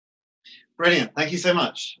Brilliant. Thank you so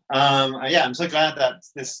much. Yeah, I'm so glad that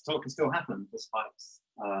this talk can still happen despite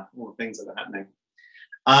all the things that are happening.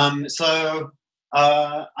 I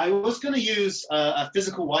was going to use a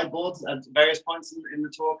physical whiteboard at various points in the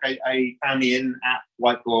talk. I found the in-app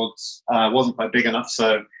whiteboards wasn't quite big enough,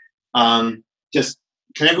 so just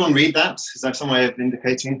can everyone read that? Is there some way of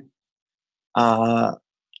indicating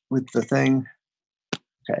with the thing?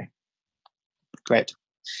 Okay, great.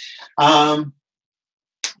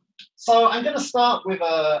 So I'm going to start with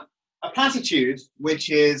a platitude, which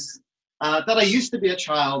is that I used to be a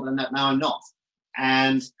child and that now I'm not.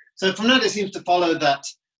 And so from that, it seems to follow that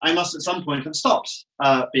I must at some point have stopped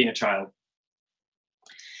being a child.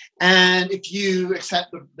 And if you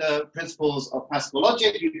accept the principles of classical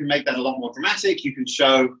logic, you can make that a lot more dramatic. You can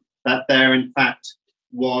show that there, in fact,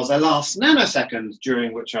 was a last nanosecond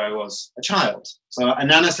during which I was a child. So a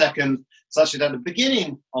nanosecond such that at the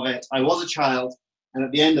beginning of it, I was a child, and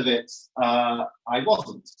at the end of it, I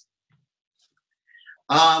wasn't.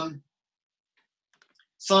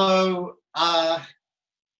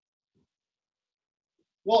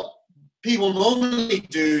 What people normally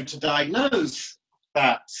do to diagnose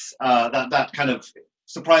that kind of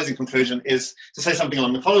surprising conclusion is to say something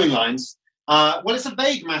along the following lines. Well, it's a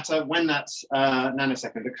vague matter when that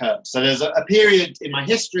nanosecond occurred. So there's a period in my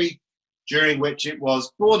history during which it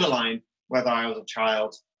was borderline whether I was a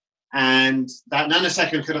child, and that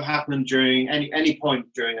nanosecond could have happened during any point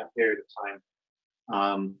during that period of time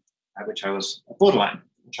at which I was a borderline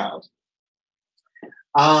child.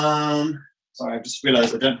 Sorry, I just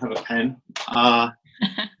realized I don't have a pen.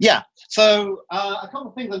 Yeah, so a couple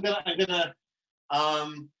of things I'm gonna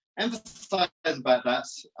emphasize about that.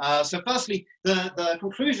 So firstly, the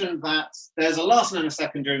conclusion that there's a last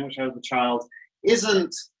nanosecond during which I was a child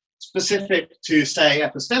isn't specific to, say,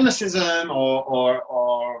 epistemicism or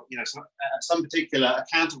you know, some particular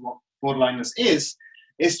account of what borderlineness is.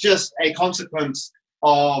 It's just a consequence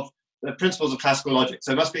of the principles of classical logic.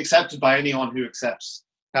 So it must be accepted by anyone who accepts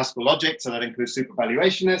classical logic. So that includes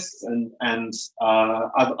supervaluationists and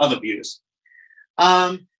other views.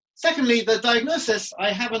 Secondly, the diagnosis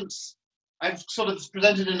I've sort of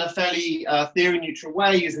presented in a fairly theory-neutral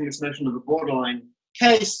way using this notion of a borderline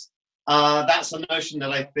case. That's a notion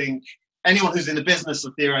that I think anyone who's in the business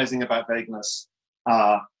of theorizing about vagueness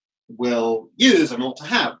will use and ought to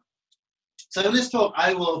have. So in this talk,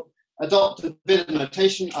 I will adopt a bit of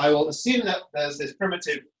notation. I will assume that there's this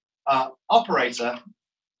primitive operator.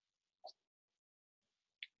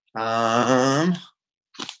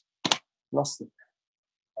 Lost it.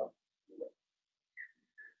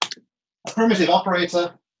 A primitive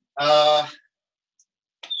operator.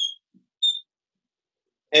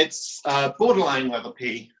 It's borderline whether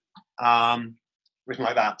P, written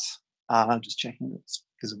like that. I'm just checking it's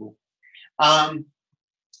visible.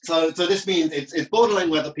 So this means it's borderline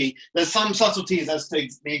whether P. There's some subtleties as to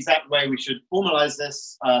the exact way we should formalize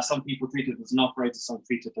this. Some people treat it as an operator, some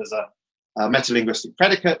treat it as a metalinguistic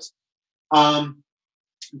predicate.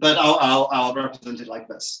 But I'll represent it like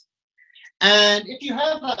this. And if you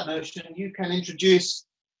have that notion, you can introduce,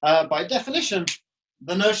 by definition,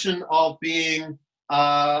 the notion of being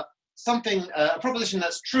a proposition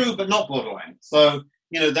that's true but not borderline. So,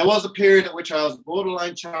 you know, there was a period at which I was a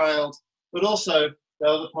borderline child, but also there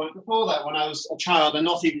was a point before that when I was a child and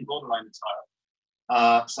not even borderline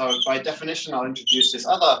child. So by definition, I'll introduce this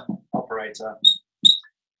other operator.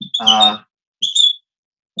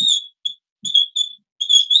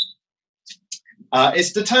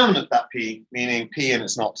 It's determinate that P, meaning P and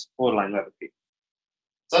it's not borderline whether P.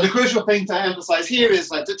 So the crucial thing to emphasize here is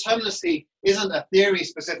that determinacy isn't a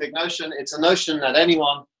theory-specific notion. It's a notion that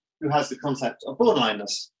anyone who has the concept of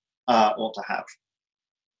borderlineness ought to have.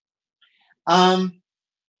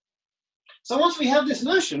 So once we have this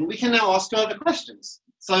notion, we can now ask further questions.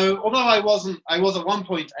 So although I was at one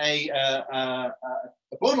point a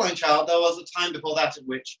borderline child, there was a time before that in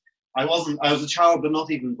which I was a child but not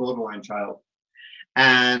even borderline child.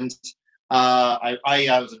 And I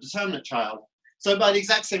was a determinate child. So by the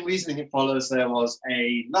exact same reasoning, it follows there was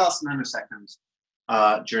a last nanosecond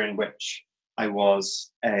during which I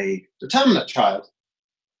was a determinate child.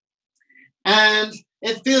 And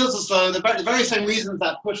it feels as though the very same reasons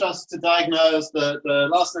that push us to diagnose the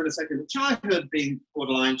last nanosecond of childhood being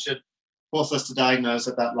borderline should force us to diagnose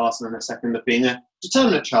that last nanosecond of being a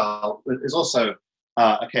determinate child is also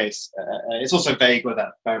a case. It's also vague where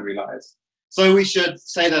that boundary lies. So we should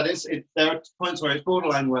say that there are points where it's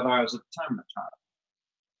borderline whether I was a determinate child.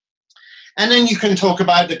 And then you can talk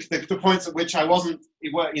about the points at which I wasn't,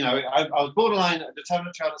 you know, I was borderline a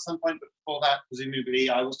determinate child at some point, but before that, presumably,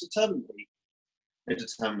 I was determinedly a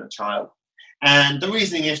determinate child. And the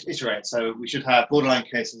reasoning iterates. So we should have borderline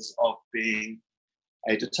cases of being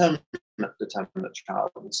a determinate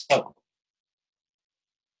child, and so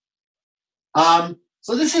on.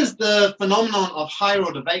 So this is the phenomenon of higher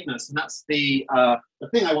order vagueness, and that's the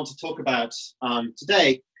thing I want to talk about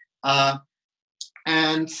today.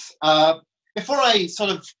 Before I sort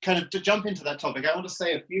of to jump into that topic, I want to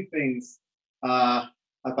say a few things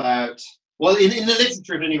about, well, in the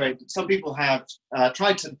literature at any rate, some people have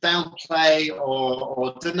tried to downplay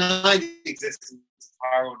or deny the existence of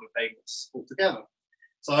higher order vagueness altogether.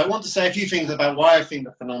 So I want to say a few things about why I think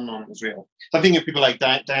the phenomenon is real. So I think of people like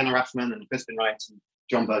Diana Raffman and Crispin Wright and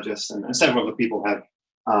John Burgess and several other people have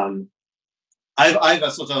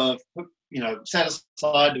either sort of set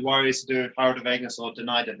aside the worries to do with higher order vagueness or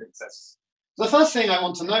denied it exists. So the first thing I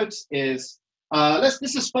want to note is let's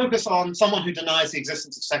just focus on someone who denies the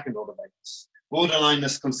existence of second order vagueness,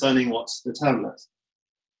 borderlineness concerning what's determinate.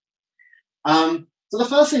 So the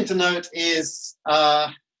first thing to note is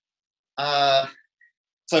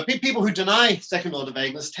so people who deny second order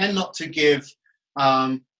vagueness tend not to give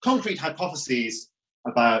concrete hypotheses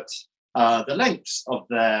about the lengths of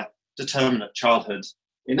their determinate childhood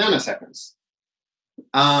in nanoseconds.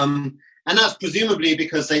 And that's presumably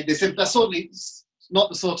because that's certainly not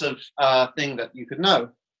the sort of thing that you could know.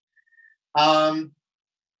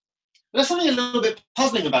 There's something a little bit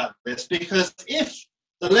puzzling about this, because if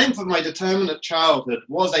the length of my determinate childhood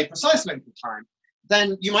was a precise length of time,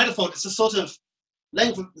 then you might have thought it's a sort of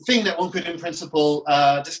length of thing that one could in principle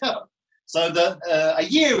discover. So a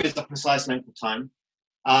year is a precise length of time.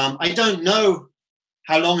 I don't know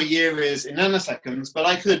how long a year is in nanoseconds, but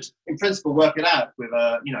I could in principle work it out with if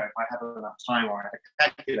I have enough time or a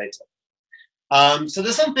calculator. So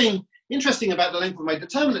there's something interesting about the length of my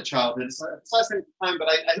determinate childhood. It's a precise length of time, but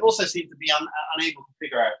I also seem to be unable to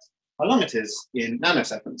figure out how long it is in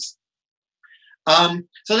nanoseconds.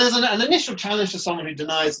 So there's an initial challenge to someone who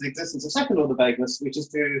denies the existence of second order vagueness, which is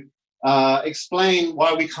to explain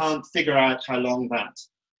why we can't figure out how long that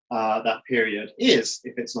period is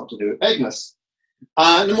if it's not to do with vagueness.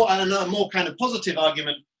 And a more kind of positive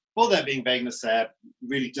argument for there being vagueness there,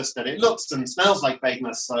 really just that it looks and smells like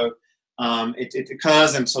vagueness, so it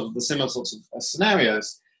occurs in sort of the similar sorts of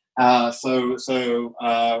scenarios. The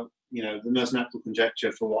most natural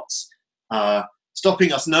conjecture for what's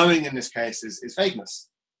stopping us knowing in this case is vagueness.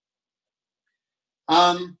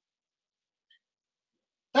 That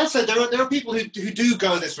said, there are people who do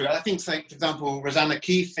go this route. I think, for example, Rosanna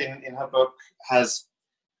Keith in her book has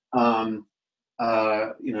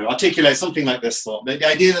articulates something like this thought: the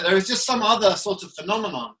idea that there is just some other sort of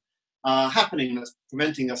phenomenon happening that's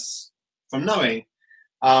preventing us from knowing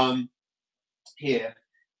here.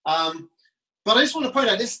 But I just want to point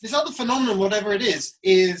out this other phenomenon, whatever it is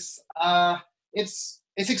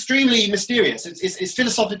it's extremely mysterious. It's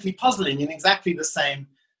philosophically puzzling in exactly the same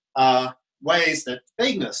ways that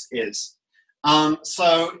vagueness is.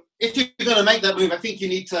 So if you're going to make that move, I think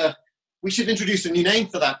we should introduce a new name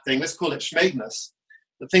for that thing. Let's call it schmageness,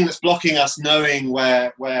 the thing that's blocking us knowing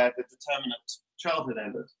where the determinate childhood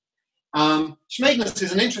ended. Schmageness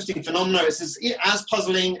is an interesting phenomenon. It's as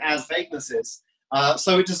puzzling as vagueness is.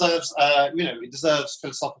 So it deserves,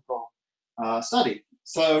 philosophical study.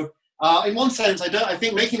 So in one sense, I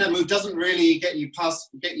think making that move doesn't really get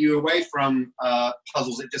you away from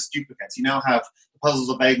puzzles. It just duplicates. You now have the puzzles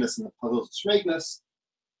of vagueness and the puzzles of schmageness.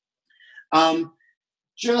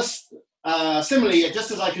 Similarly,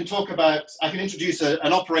 just as I can introduce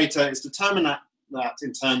an operator, it's determine that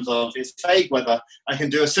in terms of its vague weather, I can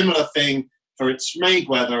do a similar thing for its schmag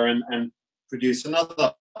weather and produce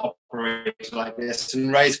another operator like this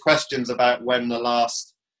and raise questions about when the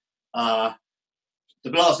last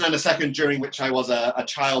nanosecond during which I was a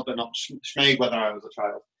child, but not schmag whether I was a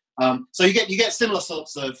child. So you get similar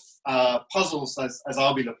sorts of puzzles as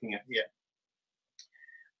I'll be looking at here.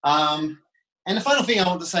 And the final thing I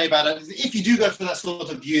want to say about it is, if you do go for that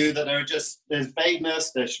sort of view that there's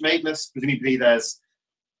vagueness, there's schmageness, presumably there's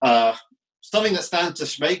something that stands to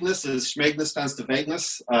schmageness as schmageness stands to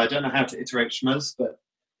vagueness. I don't know how to iterate schmuz, but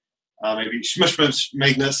maybe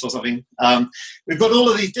schmageness or something. We've got all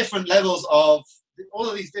of these different levels of all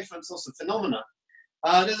of these different sorts of phenomena.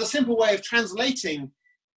 There's a simple way of translating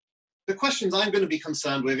the questions I'm going to be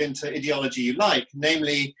concerned with into ideology you like,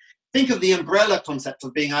 namely, think of the umbrella concept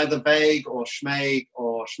of being either vague or schmag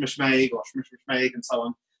or schmishmag or schmishmag and so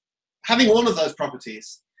on, having one of those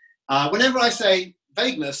properties. Whenever I say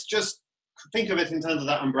vagueness, just think of it in terms of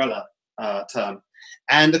that umbrella term.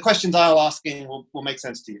 And the questions I'll asking will make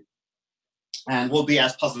sense to you and will be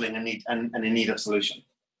as puzzling and in need of solution.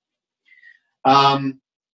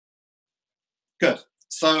 Good.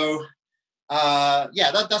 So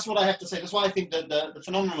yeah, that's what I have to say. That's why I think that the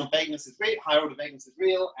phenomenon of vagueness is real, higher order vagueness is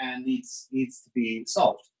real, and needs to be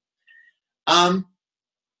solved.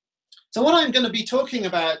 So what I'm going to be talking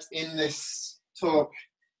about in this talk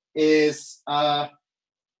is a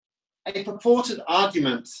purported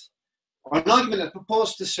argument, or an argument that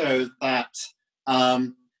purports to show that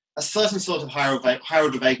a certain sort of higher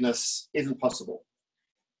order vagueness isn't possible.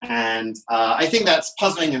 And I think that's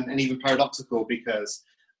puzzling and even paradoxical because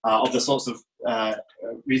of the sorts of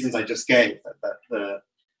reasons I just gave, that the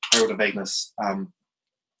higher order vagueness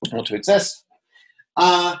ought to exist.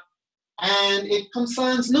 And it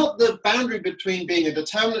concerns not the boundary between being a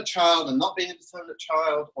determinate child and not being a determinate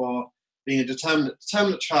child, or being a determinate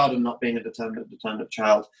child and not being a determinate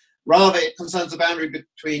child. Rather, it concerns the boundary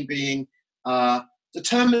between being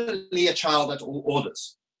determinately a child at all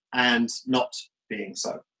orders and not being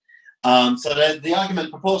so. So the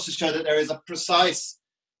argument purports to show that there is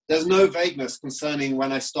there's no vagueness concerning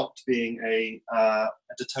when I stopped being a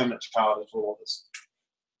determinate child at all orders.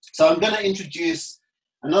 So I'm going to introduce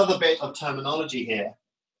another bit of terminology here.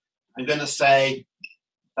 I'm going to say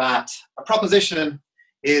that a proposition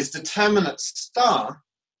is determinate star.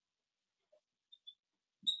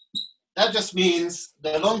 That just means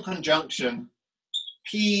the long conjunction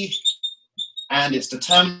P and it's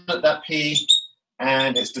determinate that P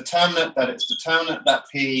and it's determinate that it's determinate that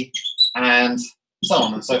P and so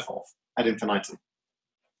on and so forth ad infinitum.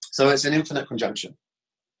 So it's an infinite conjunction.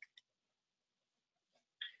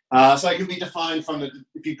 So it can be defined from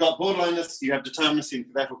if you've got borderliness, you have determinacy, and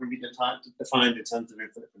therefore can be defined in terms of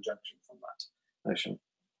infinite conjunction from that notion.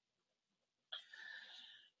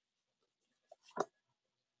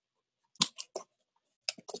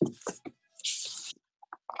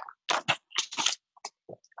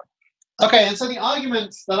 Okay, and so the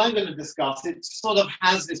argument that I'm going to discuss, it sort of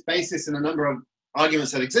has its basis in a number of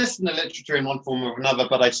arguments that exist in the literature in one form or another,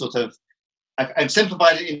 but I've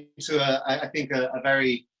simplified it into I think a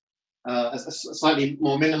very a slightly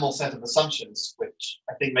more minimal set of assumptions, which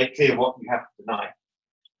I think make clear what we have to deny.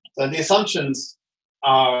 So the assumptions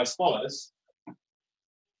are as follows.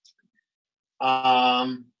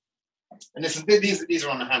 And these are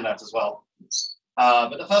on the handout as well.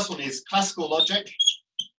 But the first one is classical logic.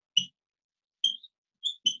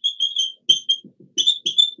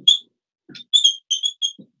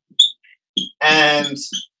 And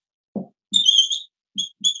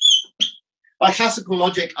by classical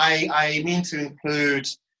logic, I mean to include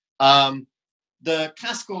the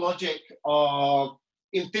classical logic of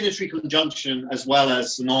infinitary conjunction as well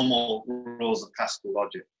as the normal rules of classical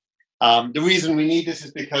logic. The reason we need this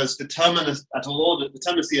is because determinacy at all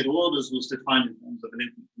orders was defined in terms of an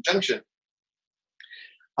infinite conjunction.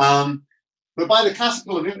 But by the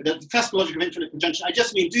classical logic of infinite conjunction, I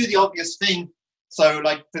just mean do the obvious thing. So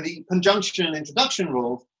like for the conjunction introduction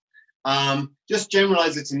rule, just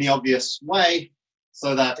generalize it in the obvious way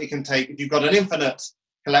so that it can take, if you've got an infinite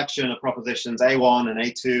collection of propositions, A1 and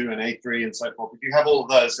A2 and A3 and so forth, if you have all of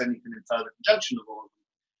those, then you can infer the conjunction of all of them.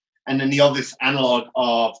 And then the obvious analog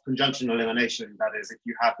of conjunction elimination, that is, if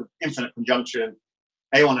you have the infinite conjunction,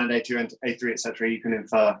 A1 and A2 and A3, etc., you can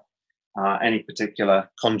infer any particular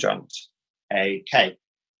conjunct, AK.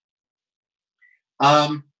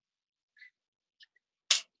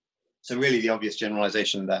 So really the obvious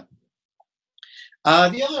generalization there.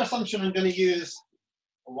 The other assumption I'm going to use,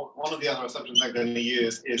 one of the other assumptions I'm going to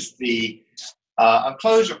use is the a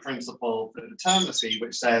closure principle for determinacy,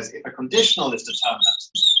 which says if a conditional is determinate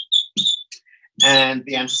and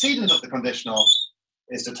the antecedent of the conditional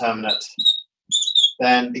is determinate,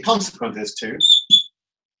 then the consequent is too.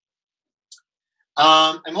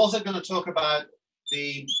 I'm also going to talk about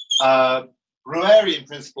the Breuerian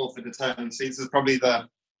principle for determinacy. This is probably the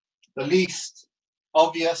least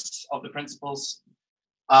obvious of the principles.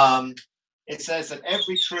 It says that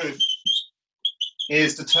every truth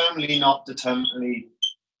is determinately not determinately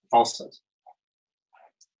falsehood.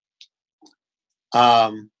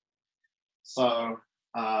 So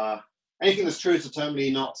anything that's true is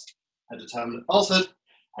determinately not a determinate falsehood.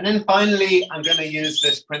 And then finally, I'm going to use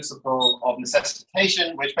this principle of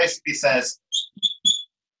necessitation, which basically says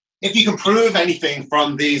if you can prove anything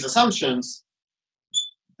from these assumptions,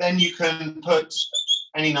 then you can put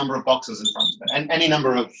any number of boxes in front of it, and any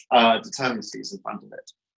number of determinacies in front of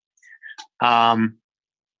it.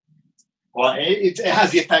 Well, it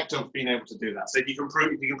has the effect of being able to do that. So if you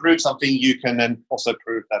can prove something, you can then also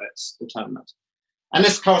prove that it's determinate. And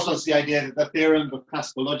this corresponds to the idea that the theorems of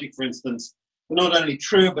classical logic, for instance, are not only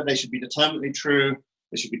true, but they should be determinately true.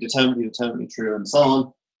 They should be determinately true, and so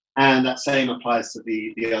on. And that same applies to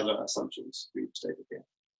the other assumptions we've stated here.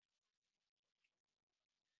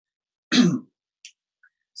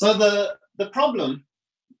 So the problem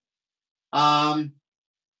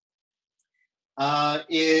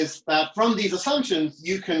is that from these assumptions,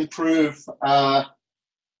 you can prove the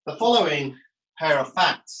following pair of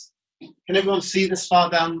facts. Can everyone see this far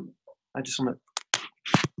down? I just want to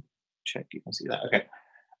check you can see that. Okay.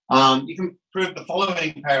 You can prove the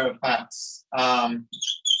following pair of facts.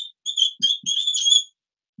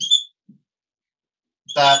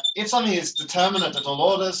 That if something is determinate at all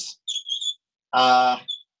orders,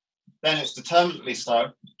 then it's determinately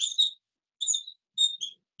so.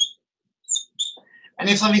 And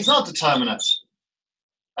if something's not determinate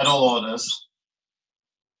at all orders,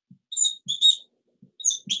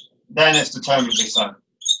 then it's determinately so.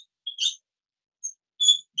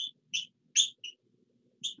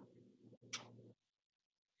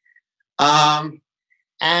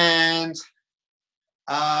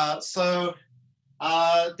 So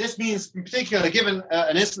this means, in particular, given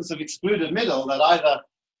an instance of excluded middle, that either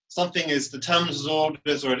something is determinate as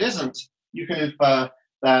orders or it isn't, you can infer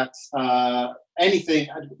that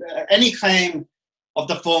any claim of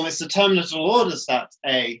the form is determinate at all orders that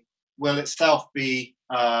A will itself be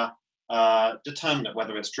determinate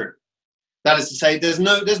whether it's true. That is to say, there's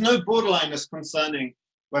no borderlineness concerning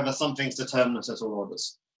whether something's determinate at all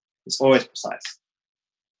orders. It's always precise.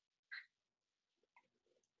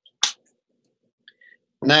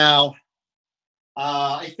 Now,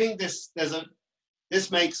 I think this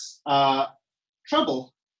makes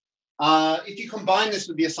trouble if you combine this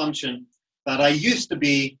with the assumption that I used to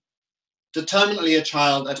be determinately a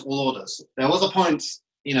child at all orders. There was a point,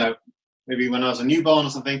 maybe when I was a newborn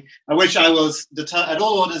or something, at which I was at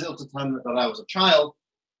all orders. It was determined that I was a child,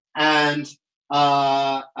 and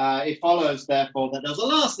it follows, therefore, that there was a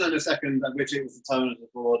last nanosecond at which it was determined at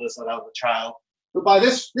all orders that I was a child. But by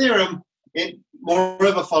this theorem, it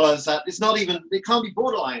moreover follows that it can't be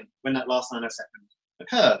borderline when that last nanosecond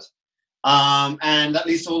occurred. And that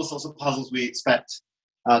leads to all sorts of puzzles we expect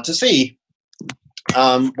to see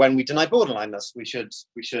when we deny borderlineness. We should,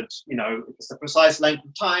 if it's a precise length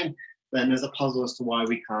of time, then there's a puzzle as to why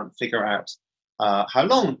we can't figure out how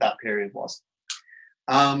long that period was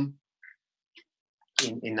in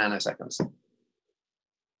nanoseconds.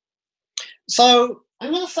 So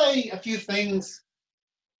I'm going to say a few things.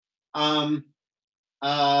 I'm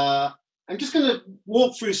just going to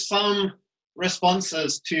walk through some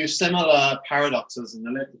responses to similar paradoxes in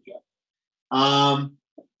the literature.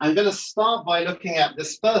 I'm going to start by looking at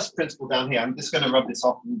this first principle down here. I'm just going to rub this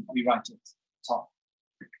off and rewrite it top.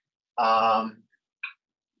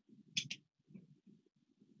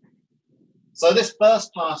 So this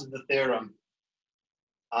first part of the theorem,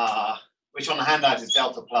 which on the handout is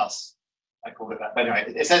delta plus, I call it that. But anyway,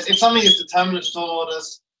 it says if something is determinate at all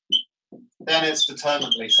orders, then it's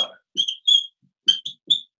determinately so.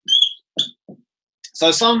 So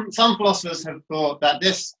some philosophers have thought that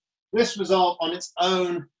this result on its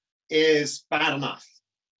own is bad enough.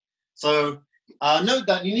 So note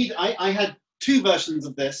that I had two versions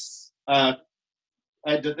of this. The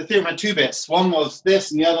theorem had two bits. One was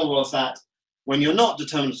this, and the other was that when you're not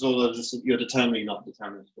determinate at all orders, you're determinately not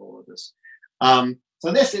determinate at all orders.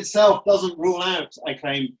 So this itself doesn't rule out, I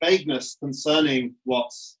claim, vagueness concerning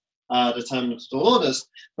what's determinate at all orders,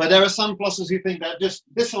 but there are some philosophers who think that just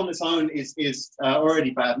this on its own is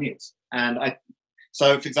already bad news. And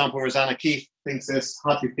so, for example, Rosanna Keith thinks this.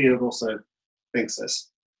 Hartley Field also thinks this.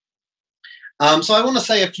 So I want to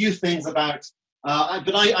say a few things about,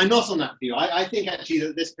 but I'm not on that view. I think actually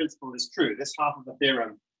that this principle is true. This half of the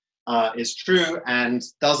theorem is true and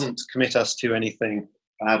doesn't commit us to anything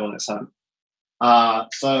bad on its own.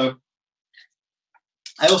 So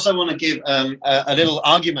I also want to give a little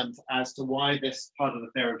argument as to why this part of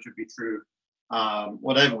the theorem should be true,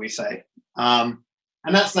 whatever we say.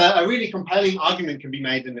 And that's a really compelling argument can be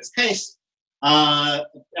made in this case. And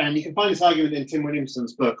you can find this argument in Tim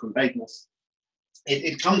Williamson's book on vagueness.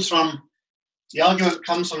 The argument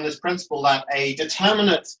comes from this principle that a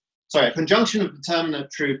conjunction of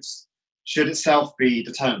determinate truths should itself be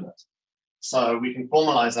determinate. So we can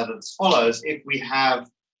formalize that as follows. If we have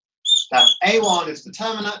that A1 is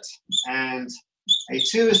determinate, and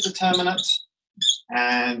A2 is determinate,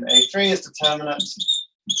 and A3 is determinate,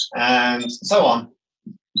 and so on,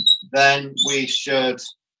 then we should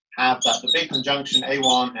have that the big conjunction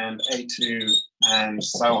A1 and A2 and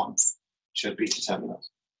so on should be determinate.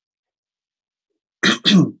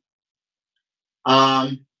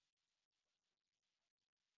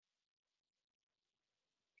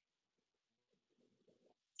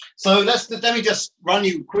 So let me just run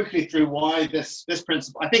you quickly through why this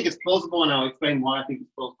principle, I think it's plausible, and I'll explain why I think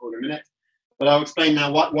it's plausible in a minute, but I'll explain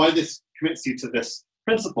now why this commits you to this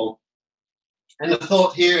principle. And the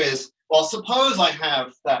thought here is, well, suppose I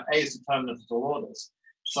have that A is determinate at all orders.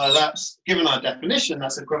 So that's, given our definition,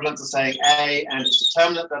 that's equivalent to saying A and it's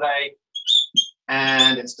determinate that A,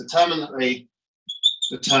 and it's determinately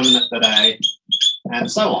determinate that A,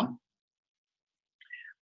 and so on.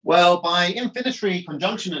 Well, by infinitary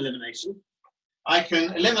conjunction elimination, I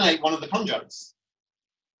can eliminate one of the conjuncts.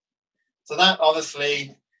 So that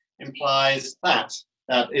obviously implies that.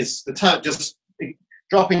 That is the term, just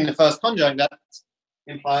dropping the first conjunct, that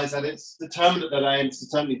implies that it's determinate that A, and it's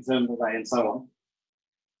determinately determinate that A, and so on.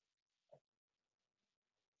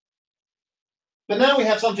 But now we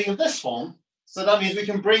have something of this form, so that means we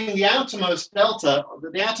can bring the outermost delta,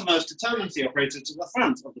 the outermost determinacy operator to the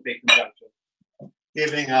front of the big conjunction,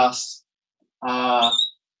 giving us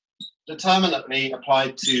determinately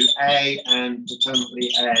applied to A and determinately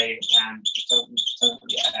A and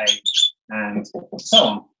determinately A and so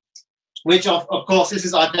on. Which, of course, this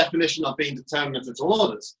is our definition of being determinate at all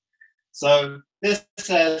orders. So this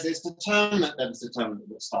says it's determinate that it's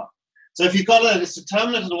determinate at start. So if you've got that it's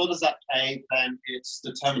determinate at orders at A, then it's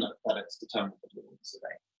determinate that it's determinate at orders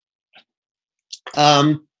at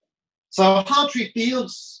A. So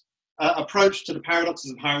Hartree-Field's approach to the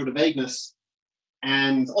paradoxes of higher-order vagueness,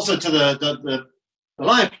 and also to the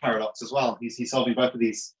Liar paradox as well, he's solving both of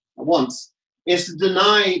these at once, is to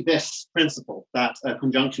deny this principle that a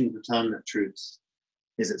conjunction of determinate truths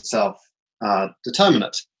is itself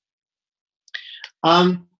determinate.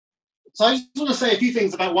 So I just want to say a few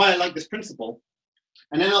things about why I like this principle,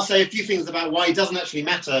 and then I'll say a few things about why it doesn't actually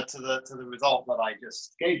matter to the result that I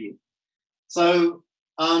just gave you. So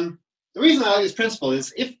the reason I like this principle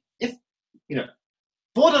is if you know,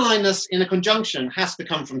 borderlineness in a conjunction has to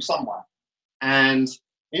come from somewhere, and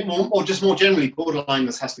or just more generally,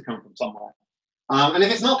 borderlineness has to come from somewhere. And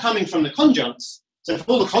if it's not coming from the conjuncts, so if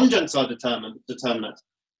all the conjuncts are determinate,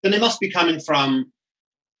 then it must be coming from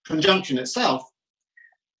conjunction itself.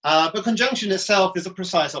 But conjunction itself is a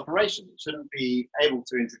precise operation. It shouldn't be able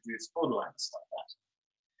to introduce borderliness like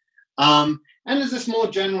that. And there's this more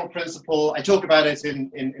general principle. I talk about it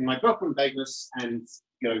in my book on vagueness, and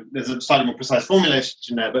there's a slightly more precise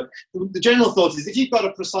formulation there. But the general thought is, if you've got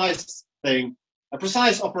a precise thing, a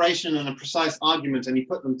precise operation and a precise argument, and you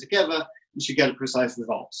put them together, you should get a precise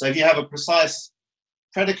result. So if you have a precise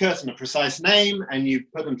predicate and a precise name, and you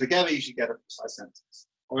put them together, you should get a precise sentence.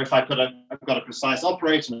 Or if I've got a precise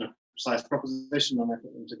operator and a precise proposition, and I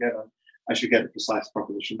put them together, I should get a precise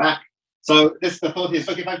proposition back. So the thought is,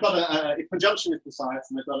 look, if I've got a conjunction is precise,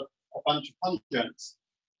 and I've got a bunch of conjuncts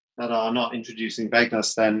that are not introducing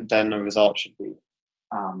vagueness, then the result should be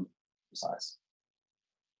precise.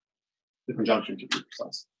 The conjunction should be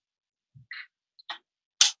precise.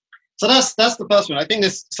 So that's the first one. I think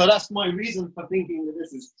so that's my reason for thinking that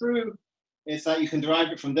this is true, is that you can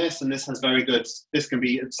derive it from this, and this can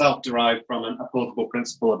be itself derived from a plausible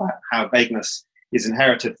principle about how vagueness is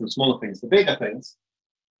inherited from smaller things to bigger things.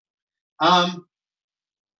 But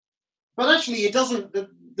actually, it doesn't.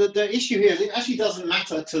 The issue here is it actually doesn't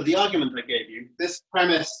matter to the argument I gave you. This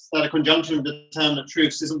premise that a conjunction of determinate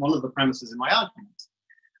truths isn't one of the premises in my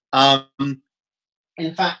argument.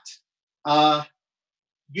 In fact,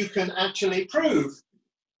 you can actually prove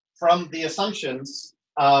from the assumptions,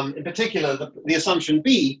 in particular the assumption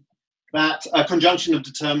B, that a conjunction of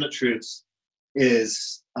determinate truths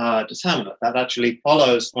is determinate. That actually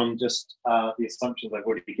follows from just the assumptions I've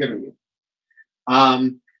already given you.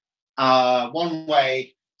 One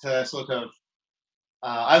way to sort of,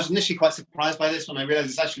 I was initially quite surprised by this when I realized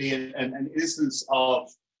it's actually an instance of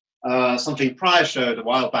something Prior showed a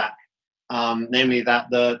while back, namely that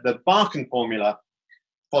the Barkan formula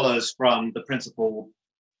follows from the principle,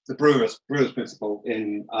 the Brewer's principle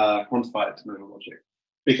in quantified modal logic,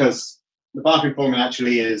 because the Barkan formula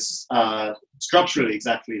actually is structurally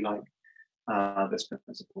exactly like this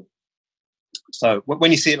principle. So when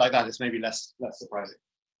you see it like that, it's maybe less surprising.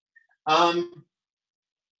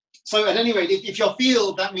 So at any rate, if your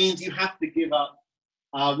field, that means you have to give up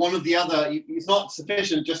one of the other. It's not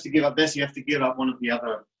sufficient just to give up this. You have to give up one of the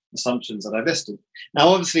other assumptions that I listed. Now,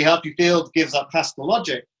 obviously, Hartree-Field gives up classical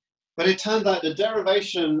logic, but it turns out the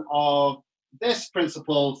derivation of this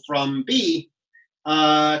principle from B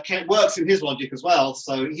works in his logic as well.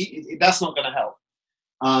 So that's not going to help.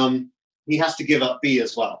 He has to give up B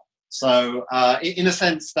as well. So in a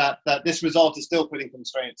sense that this result is still putting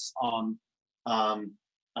constraints on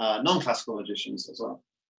non-classical logicians as well.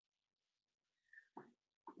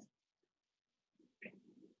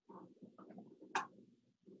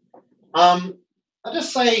 I'll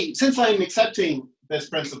just say, since I'm accepting this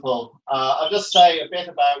principle, I'll just say a bit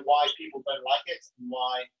about why people don't like it and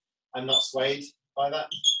why I'm not swayed by that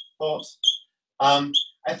thought.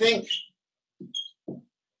 I think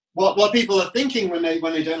what people are thinking when they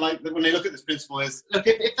don't like when they look at this principle is, look,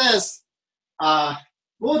 if there's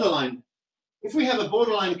borderline, if we have a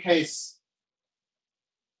borderline case,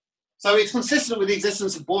 so it's consistent with the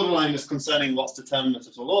existence of borderlineness concerning what's determinate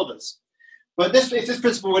at all orders. But if this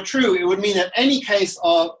principle were true, it would mean that any case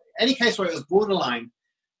where it was borderline,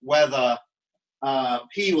 whether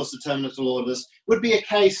P was determinate at all orders, would be a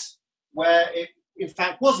case where it in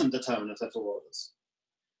fact wasn't determinate at all orders.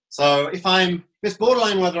 So if it's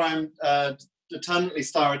borderline whether I'm determinately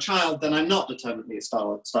star a child, then I'm not determinately a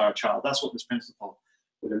star a child. That's what this principle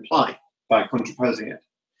would imply by contraposing it.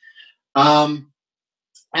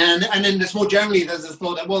 And then just more generally, there's this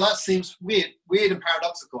thought that, well, that seems weird and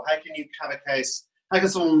paradoxical. How can you have a case? How can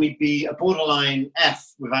someone be a borderline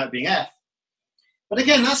F without being F? But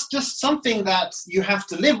again, that's just something that you have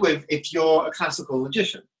to live with if you're a classical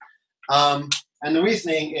logician. And the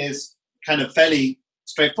reasoning is kind of fairly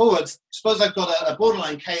straightforward. Suppose I've got a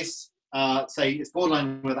borderline case, say it's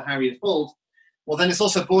borderline whether Harry is bald. Well, then it's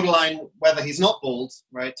also borderline whether he's not bald,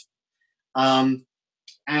 right?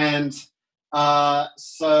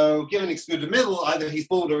 So given excluded middle, either he's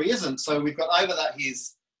bald or he isn't. So we've got either that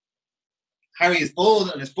Harry is bald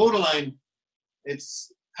and it's borderline,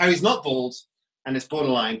 it's Harry's not bald and it's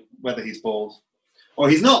borderline whether he's bald, or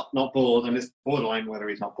he's not bald and it's borderline whether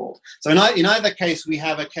he's not bald. So in either case, we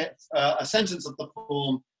have a sentence of the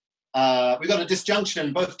form, we've got a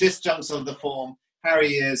disjunction, both disjuncts of the form,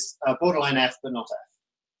 Harry is borderline F but not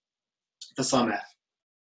F, for some F.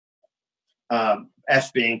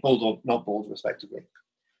 F being bald or not bald, respectively.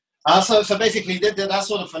 So basically, that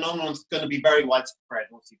sort of phenomenon is going to be very widespread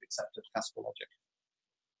once you've accepted classical logic.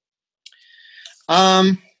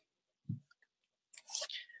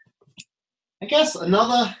 I guess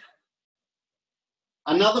another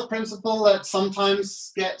principle that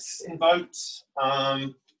sometimes gets invoked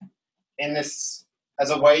in this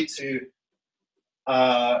as a way to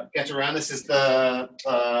get around this is the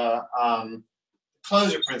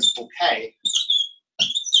closure principle K.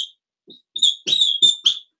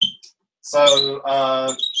 So,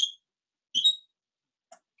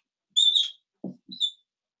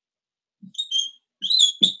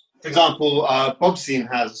 for example,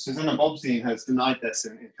 Susanna Bobzien has denied this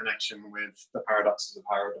in connection with the paradoxes of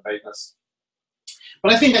higher order vagueness.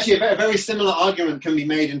 But I think actually a very similar argument can be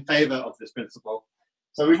made in favor of this principle.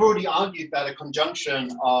 So we've already argued that a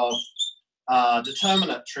conjunction of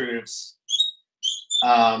determinate truths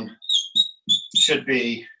should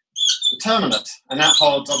be determinate, and that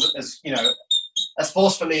holds as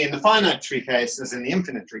forcefully in the finite tree case as in the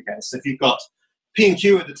infinite tree case. If you've got P and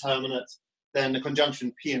Q are determinate, then the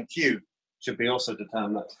conjunction P and Q should be also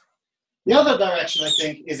determinate. The other direction, I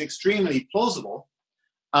think, is extremely plausible.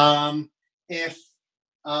 If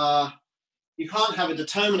you can't have a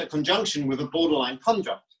determinate conjunction with a borderline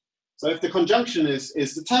conjunct. So if the conjunction is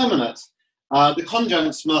determinate, the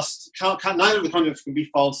conjuncts neither of the conjuncts can be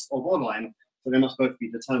false or borderline, so they must both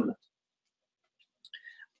be determinate.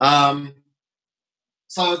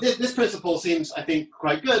 So this principle seems, I think,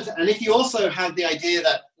 quite good. And if you also have the idea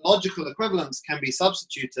that logical equivalence can be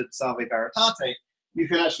substituted salve veritate, you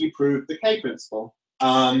can actually prove the K principle.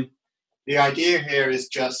 The idea here is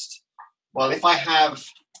just, well, if I have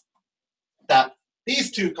that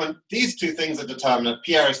these two things are determinate,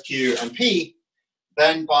 P arrows Q and P,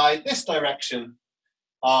 then by this direction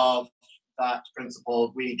of that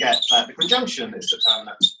principle, we get that the conjunction is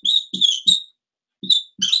determinate.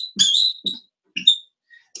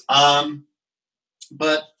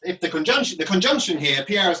 But if the conjunction here,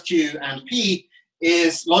 P arrows Q and P,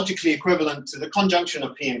 is logically equivalent to the conjunction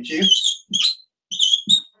of P and Q.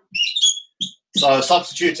 So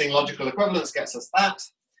substituting logical equivalence gets us that.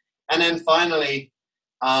 And then finally,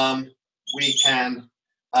 we can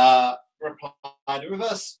apply the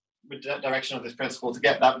reverse direction of this principle to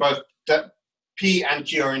get that both P and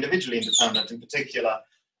Q are individually indeterminate. In particular,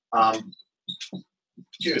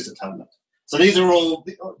 Q is determinate. So these are all,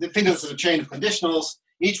 think of this as a chain of conditionals.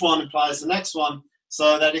 Each one implies the next one,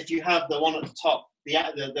 so that if you have the one at the top,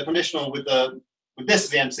 the conditional with this as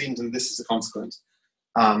the antecedent and this is the consequent,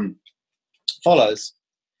 follows.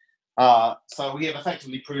 So we have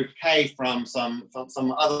effectively proved K from some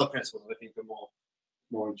other principles that I think are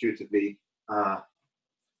more intuitively, or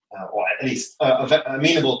at least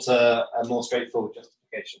amenable to a more straightforward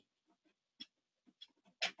justification.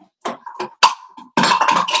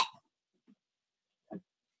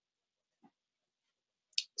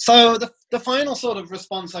 So the final sort of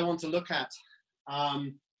response I want to look at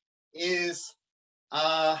is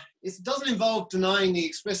it doesn't involve denying the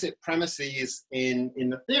explicit premises in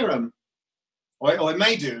the theorem, or it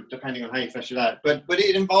may do, depending on how you flesh it out. But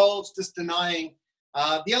it involves just denying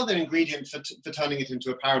the other ingredient for turning it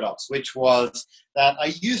into a paradox, which was that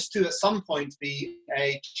I used to, at some point, be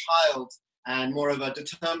a child, and moreover,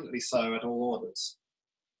 determinately so at all orders.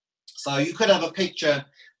 So you could have a picture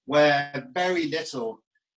where very little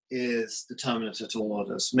is determinate at all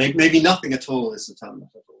orders. Maybe nothing at all is determinate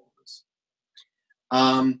at all orders.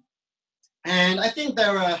 And I think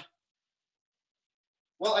there are,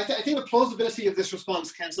 well, I think the plausibility of this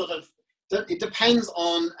response can sort of, it depends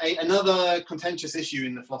on another contentious issue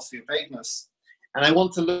in the philosophy of vagueness. And I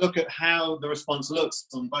want to look at how the response looks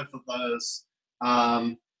on both of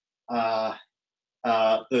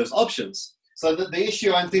those options. So the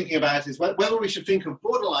issue I'm thinking about is whether we should think of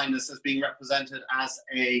borderliness as being represented as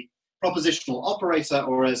a propositional operator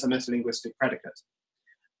or as a metalinguistic predicate.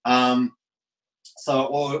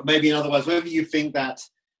 Or maybe in other words, whether you think that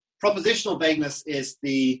propositional vagueness is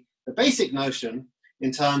the basic notion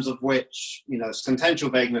in terms of which, sentential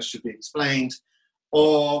vagueness should be explained,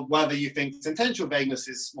 or whether you think sentential vagueness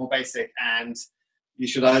is more basic and you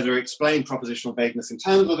should either explain propositional vagueness in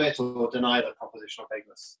terms of it or deny that propositional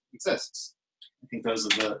vagueness exists. I think those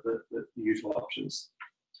are the usual options.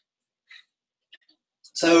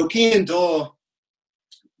 So Kien-Dor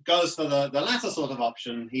goes for the latter sort of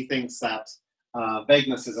option. He thinks that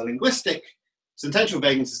vagueness is a linguistic, sentential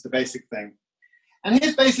vagueness is the basic thing. And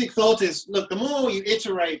his basic thought is, look, the more you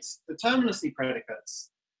iterate determinacy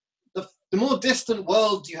predicates, the more distant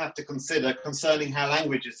world you have to consider concerning how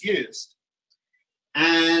language is used.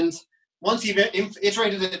 And once you've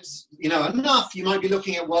iterated it, enough, you might be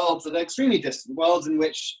looking at worlds that are extremely distant, worlds in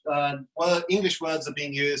which English words are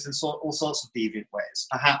being used in all sorts of deviant ways.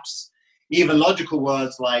 Perhaps even logical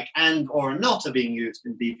words like and or not are being used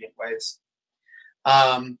in deviant ways.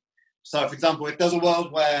 So, for example, if there's a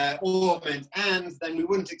world where or meant and, then we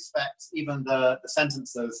wouldn't expect even the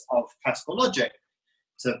sentences of classical logic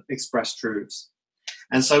to express truths.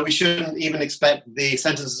 And so we shouldn't even expect the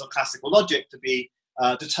sentences of classical logic to be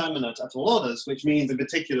determinate at all orders, which means in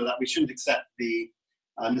particular that we shouldn't accept the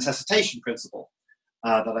necessitation principle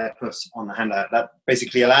that I put on the handout. That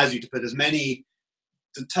basically allows you to put as many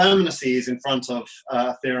determinacies in front of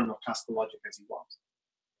a theorem of classical logic as you want.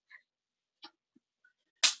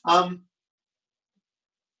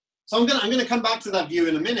 So I'm going to come back to that view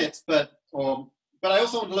in a minute, but I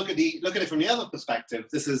also want to look at it from the other perspective.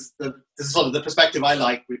 This is sort of the perspective I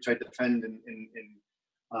like, which I defend in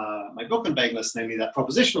my book on vagueness, namely that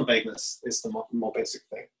propositional vagueness is the more basic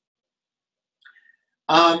thing.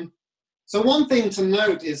 So one thing to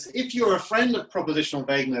note is if you're a friend of propositional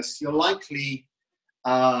vagueness, you're likely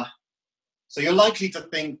to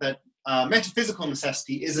think that metaphysical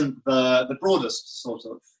necessity isn't the broadest sort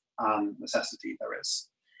of necessity there is.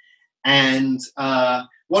 And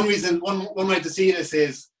one way to see this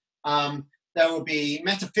is there will be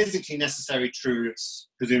metaphysically necessary truths,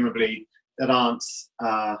 presumably, that aren't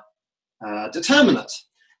determinate.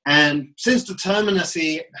 And since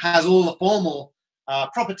determinacy has all the formal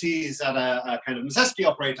properties that a kind of necessity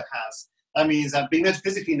operator has, that means that being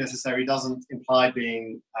metaphysically necessary doesn't imply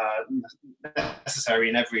being necessary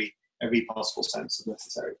in every possible sense of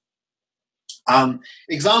necessary.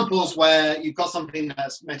 Examples where you've got something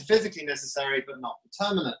that's metaphysically necessary but not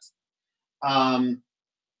determinate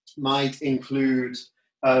might include,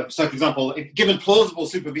 so for example, if given plausible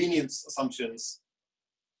supervenience assumptions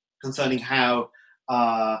concerning how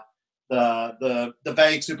the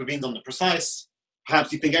vague supervenes on the precise,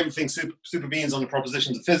 perhaps you think everything supervenes on the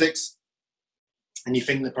propositions of physics, and you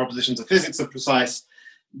think the propositions of physics are precise,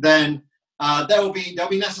 then there'll be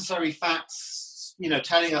necessary facts,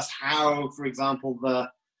 telling us how, for example, the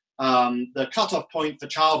cutoff point for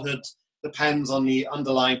childhood depends on the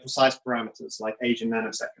underlying precise parameters, like age in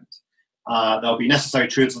nanoseconds. There'll be necessary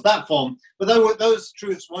truths of that form, but those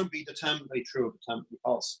truths won't be determinately true or determinately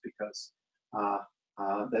false, because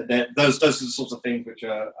those are the sorts of things which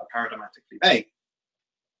are paradigmatically vague.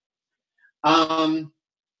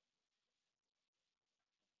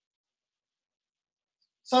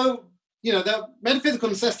 So, the metaphysical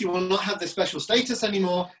necessity will not have this special status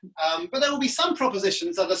anymore, but there will be some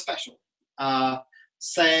propositions that are special.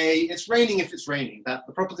 Say, it's raining if it's raining. That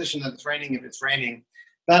the proposition that it's raining if it's raining,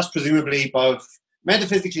 that's presumably both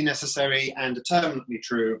metaphysically necessary and determinately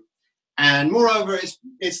true. And moreover,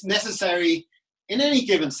 it's necessary in any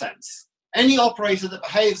given sense. Any operator that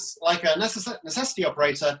behaves like a necessity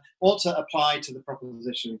operator ought to apply to the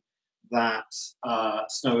proposition that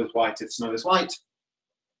snow is white if snow is white.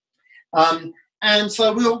 And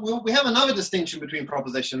so we have another distinction between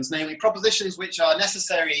propositions, namely propositions which are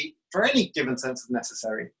necessary for any given sense of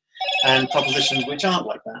necessary, and propositions which aren't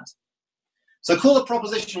like that. So call a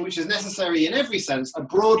proposition which is necessary in every sense a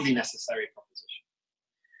broadly necessary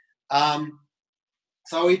proposition.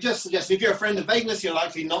 So we just suggest if you're a friend of vagueness, you're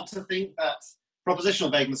likely not to think that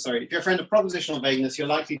propositional vagueness, sorry, if you're a friend of propositional vagueness, you're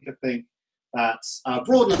likely to think that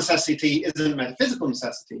broad necessity isn't metaphysical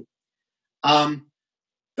necessity.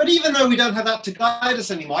 But even though we don't have that to guide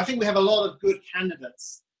us anymore, I think we have a lot of good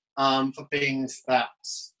candidates for things that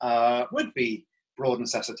would be broad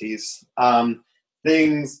necessities.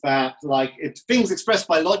 Things that, like, things expressed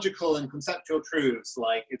by logical and conceptual truths,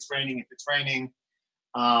 like it's raining if it's raining.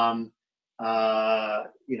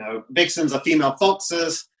 You know, vixens are female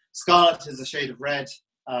foxes. Scarlet is a shade of red.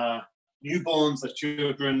 Newborns are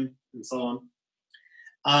children, and so on.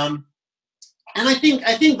 And I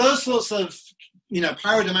think those sorts of, you know,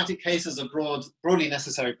 paradigmatic cases of broadly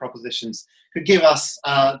necessary propositions could give us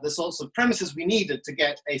the sorts of premises we needed to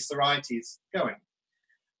get a Sorites going.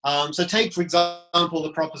 So take, for example,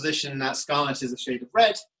 the proposition that scarlet is a shade of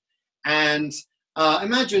red, and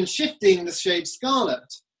imagine shifting the shade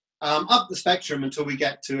scarlet up the spectrum until we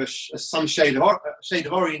get to some shade of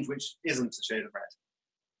orange, which isn't a shade of red.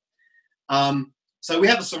 So we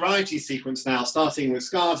have a Sorites sequence now, starting with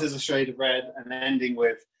scarlet is a shade of red and ending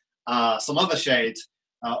with some other shade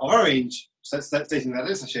of orange, stating that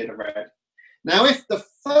it's a shade of red. Now, if the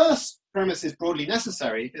first premise is broadly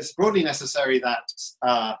necessary, it's broadly necessary that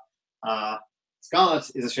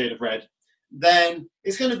scarlet is a shade of red, then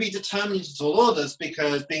it's going to be determinate at all orders,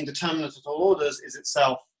 because being determinate at all orders is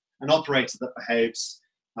itself an operator that behaves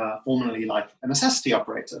formally like a necessity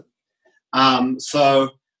operator.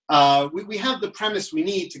 So we have the premise we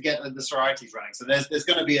need to get the Sorites running. So there's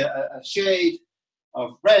going to be a shade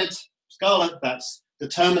of red, scarlet, that's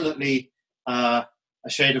determinately a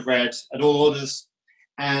shade of red at all orders.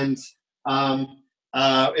 And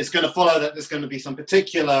it's going to follow that there's going to be some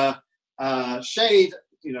particular shade,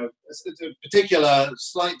 you know, a particular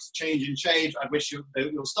slight change in shade at which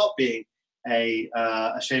you'll stop being a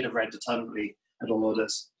shade of red determinately at all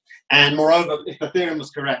orders. And moreover, if the theorem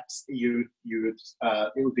was correct, it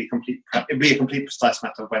would be a complete precise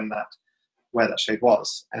matter of where that shade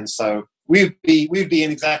was. And so we'd be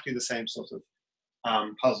in exactly the same sort of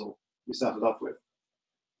puzzle we started off with.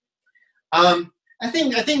 I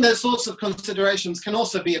think those sorts of considerations can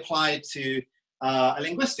also be applied to a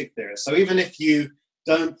linguistic theorist. So even if you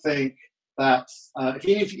don't think that,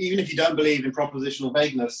 even if you don't believe in propositional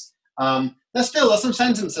vagueness, there still are some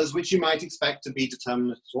sentences which you might expect to be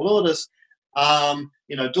determinate at all orders.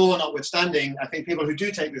 You know, Dorr notwithstanding, I think people who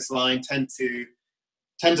do take this line tend to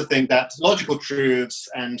think that logical truths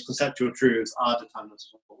and conceptual truths are determinate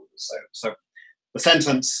at all orders. So the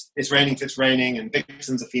sentence, it's raining if it's raining, and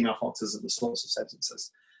vixens are female foxes, are the sorts of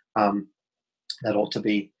sentences that ought to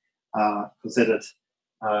be considered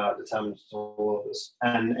determinate at all orders.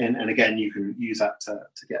 And again, you can use that to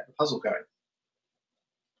get the puzzle going.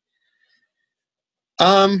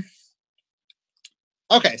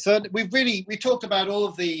 Okay, so we talked about all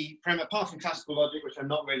of the, apart from classical logic, which I'm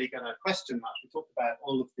not really going to question much, we talked about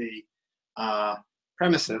all of the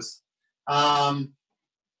premises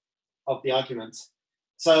of the arguments.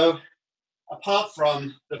 So apart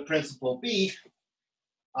from the principle B,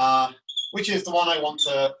 which is the one I want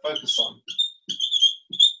to focus on.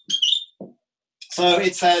 So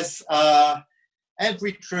it says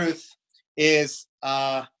every truth is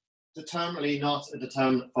determinately not a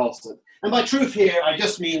determinate falsehood. And by truth here, I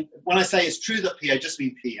just mean, when I say it's true that P, I just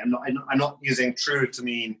mean P. I'm not using true to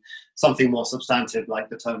mean something more substantive like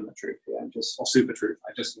determinate truth here, or super truth.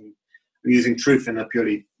 I just mean I'm using truth in a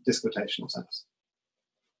purely disputational sense.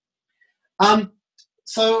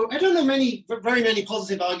 So I don't know very many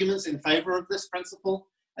positive arguments in favor of this principle.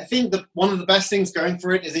 I think that one of the best things going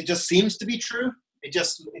for it is it just seems to be true. It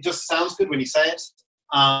just sounds good when you say it.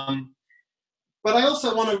 But I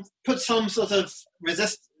also want to put some sort of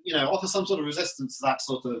offer some sort of resistance to that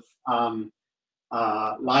sort of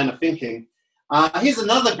line of thinking. Here's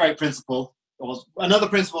another great principle, or another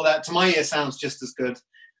principle that to my ear sounds just as good.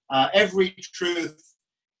 Every truth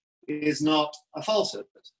is not a falsehood.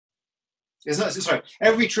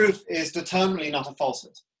 Every truth is determinately not a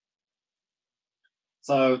falsehood.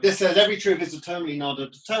 So this says every truth is determinately not a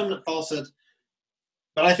determinate falsehood.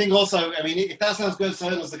 But I think also, I mean, if that sounds good, so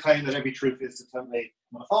does the claim that every truth is determinately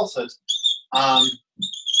not a falsehood,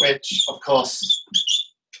 which, of course,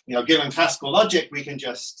 given classical logic, we can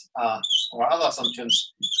just, or other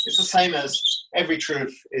assumptions, it's the same as every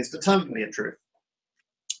truth is determinately a truth.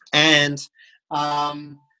 And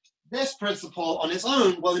this principle on its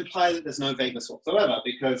own will imply that there's no vagueness whatsoever,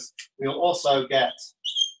 because we'll also get,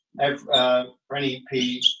 for any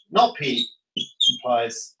P, not P,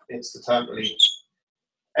 implies it's determinately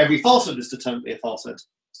every falsehood is determined to be a falsehood.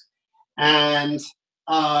 And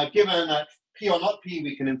given that P or not P,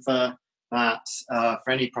 we can infer that for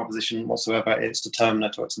any proposition whatsoever, its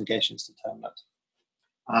determinant or its negation is determinate.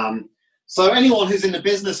 So anyone who's in the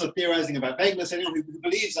business of theorizing about vagueness, anyone who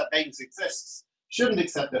believes that vagueness exists, shouldn't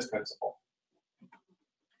accept this principle.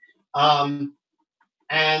 And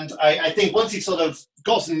I think once you've sort of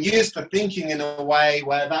gotten used to thinking in a way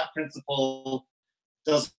where that principle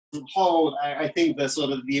doesn't hold, I think the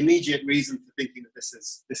sort of the immediate reason for thinking that this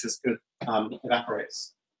is good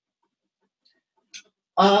evaporates.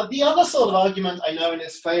 The other sort of argument I know in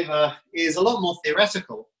its favor is a lot more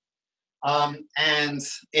theoretical, and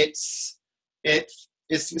it's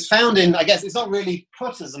found in, I guess it's not really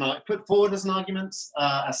put forward as an argument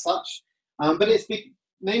as such, but it's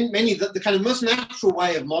mainly the kind of most natural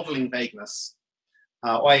way of modeling vagueness.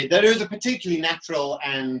 There is a particularly natural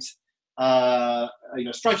and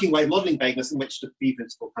striking way of modeling vagueness in which the P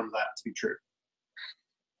principle comes out to be true.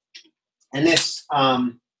 And this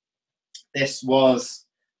was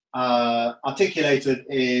articulated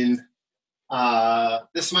in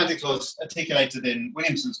this semantics was articulated in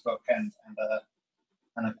Williamson's book and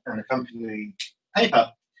an accompanying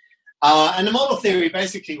paper. And the model theory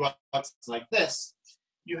basically works like this.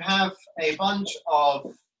 You have a bunch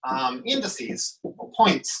of indices or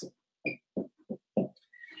points,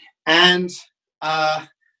 and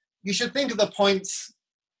you should think of the points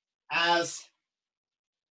as,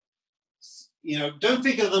 don't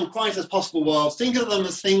think of them quite as possible worlds. Think of them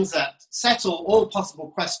as things that settle all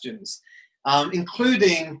possible questions,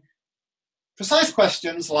 including precise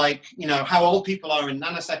questions like, how old people are in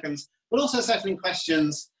nanoseconds, but also settling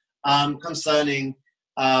questions concerning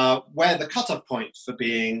where the cutoff point for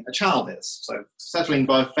being a child is. So settling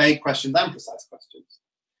both vague questions and precise questions.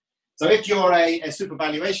 So if you're a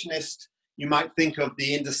supervaluationist, you might think of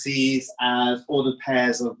the indices as ordered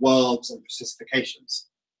pairs of worlds and precisifications.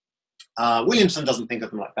 Williamson doesn't think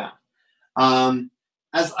of them like that.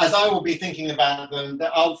 As I will be thinking about them,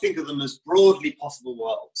 I'll think of them as broadly possible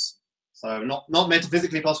worlds. So not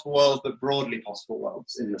metaphysically possible worlds, but broadly possible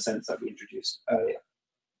worlds in the sense that we introduced earlier.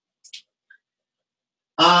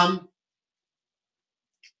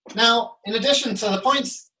 Now, in addition to the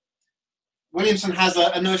points, Williamson has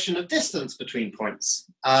a notion of distance between points,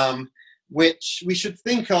 which we should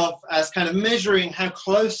think of as kind of measuring how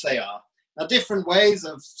close they are. Now, different ways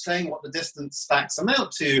of saying what the distance facts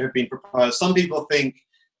amount to have been proposed. Some people think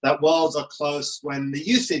that worlds are close when the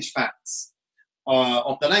usage facts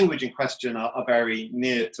of the language in question are very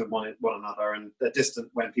near to one another, and they're distant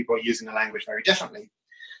when people are using the language very differently.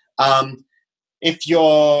 If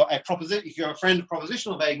you're a friend of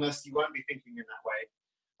propositional vagueness, you won't be thinking in that way.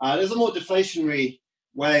 There's a more deflationary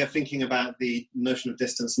way of thinking about the notion of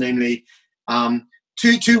distance, namely,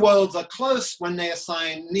 two worlds are close when they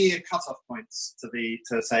assign near cutoff points to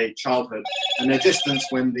say childhood, and they're distant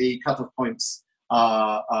when the cutoff points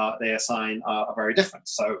they assign are very different.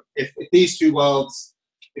 So if two worlds,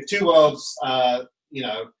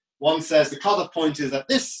 one says the cutoff point is at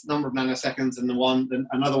this number of nanoseconds, and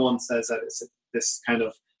another one says that it's this kind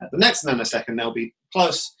of at the next nanosecond, they'll be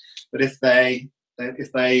close. But if they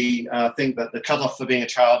think that the cutoff for being a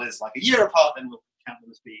child is like a year apart, then we'll count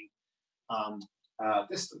them as being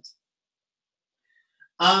distant.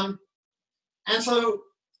 And so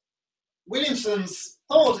Williamson's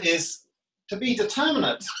thought is to be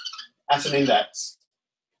determinate at an index,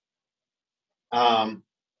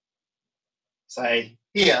 say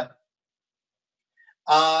here,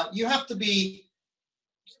 you have to be,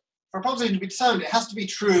 for a proposition to be determined, it has to be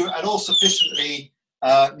true at all sufficiently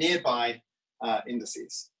nearby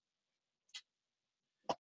indices.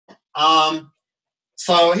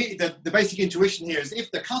 So the basic intuition here is if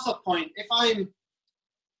the cutoff point, if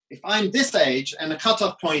I'm this age and the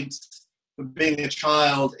cutoff point for being a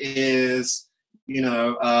child is,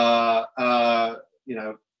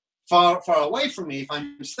 far away from me, if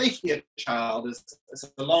I'm safely a child,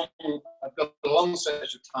 I've got a long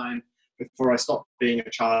stretch of time before I stop being a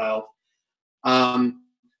child,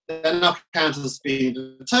 then I'll count as being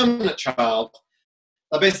a determinate child.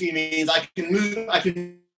 That basically means I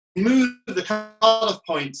can move the cutoff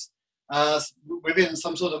point within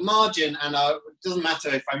some sort of margin, and it doesn't matter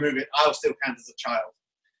if I move it, I'll still count as a child.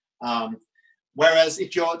 Whereas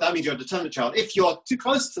that means you're a determinate child. If you're too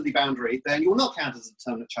close to the boundary, then you will not count as a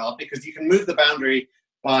determinate child, because you can move the boundary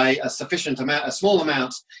by a small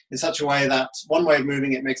amount, in such a way that one way of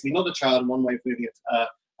moving it makes me not a child, and one way of moving it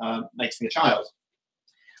makes me a child.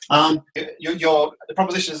 The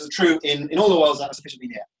propositions are true in all the worlds that are sufficiently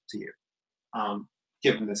near to you,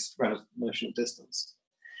 given this relative notion of distance.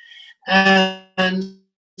 And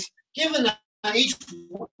given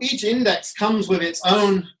each index comes with its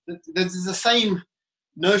own, there's the same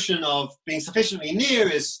notion of being sufficiently near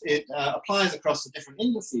it applies across the different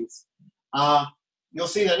indices. You'll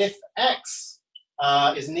see that if x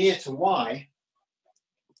is near to y,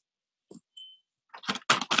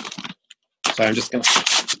 so I'm just going to,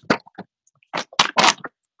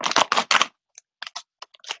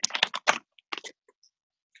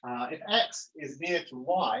 if x is near to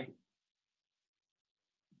y,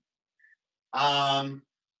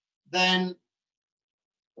 then,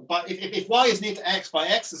 but if y is near to x by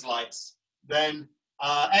x's lights, then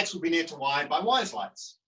x will be near to y by y's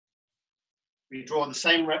lights. We draw the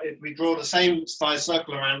same size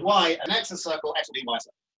circle around y, an x's circle, x will be y's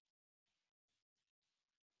circle.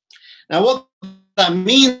 Now, what that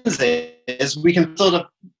means is we can sort of,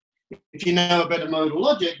 if you know a bit of modal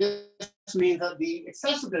logic, this means that the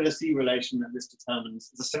accessibility relation that this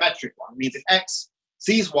determines is a symmetric one. It means if x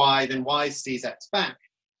sees y, then y sees x back.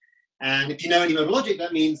 And if you know any modal logic,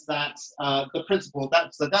 that means that the principle,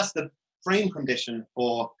 that's the frame condition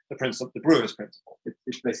for the principle, the Brewer's principle. It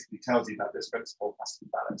basically tells you that this principle has to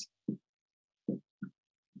be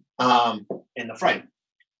valid in the frame.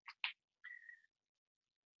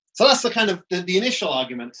 So that's the kind of the initial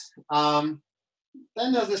argument.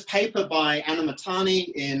 Then there's this paper by Anna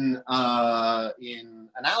Matani in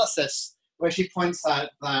Analysis, where she points out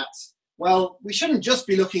that, well, we shouldn't just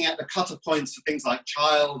be looking at the cutoff points for things like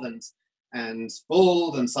child and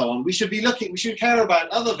bald and so on. We should care about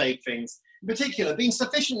other vague things, in particular, being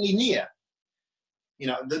sufficiently near. You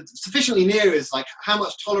know, the sufficiently near is like how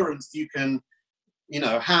much tolerance you can,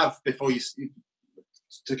 have before you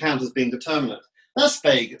to count as being determinate. That's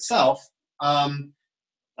vague itself. The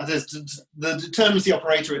determinacy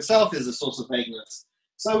operator itself is a source of vagueness.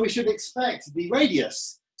 So we should expect the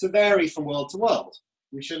radius to vary from world to world.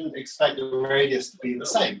 We shouldn't expect the radius to be the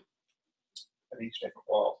same at each different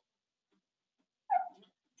world.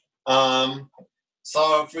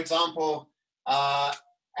 So, for example,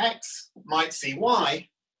 x might see y,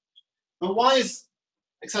 but y's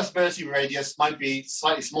accessibility radius might be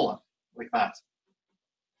slightly smaller, like that.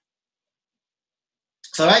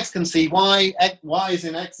 So x can see y, y is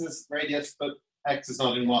in x's radius, but x is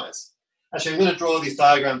not in y's. Actually, I'm going to draw these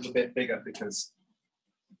diagrams a bit bigger because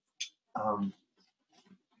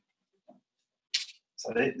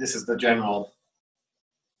so this is the general.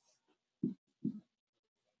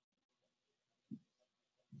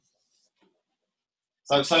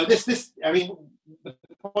 So this, I mean, the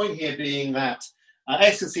point here being that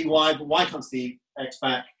x can see y, but y can't see x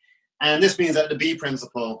back, and this means that the B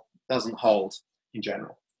principle doesn't hold in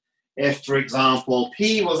general. If, for example,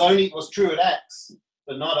 P was true at x,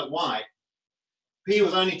 but not at y, P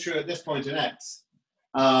was only true at this point in x,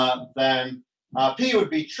 then P would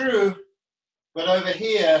be true, but over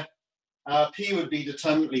here, P would be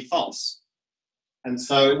determinately false. And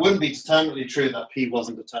so it wouldn't be determinately true that P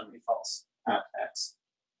wasn't determinately false at x.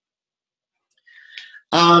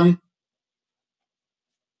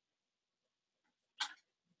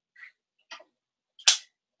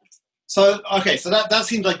 So that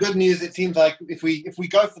seems like good news. It seems like if we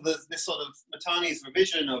go for this sort of Matani's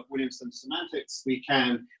revision of Williamson's semantics, we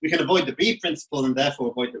can avoid the B principle and therefore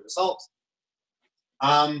avoid the result.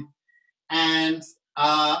 I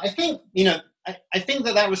think I think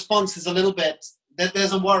that response is a little bit,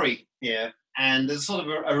 there's a worry here, and there's sort of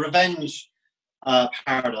a revenge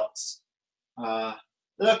paradox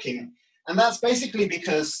lurking, and that's basically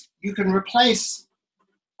because you can replace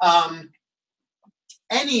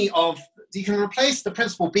you can replace the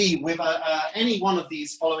principle B with any one of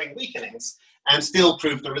these following weakenings and still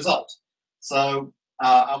prove the result. So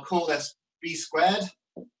I'll call this B squared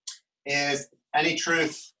is any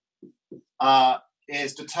truth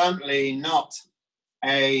is determinately not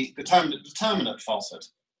a determinate falsehood.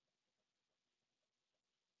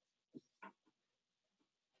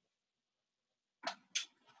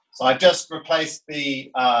 So I've just replaced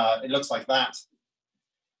the, it looks like that.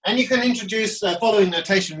 And you can introduce the following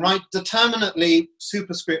notation, right? Determinately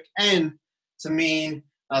superscript n to mean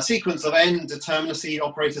a sequence of n determinacy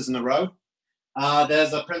operators in a row.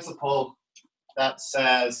 There's a principle that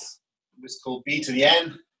says, it's called b to the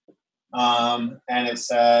n, and it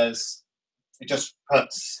says, it just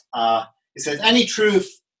puts, it says any truth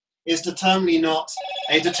is determinately not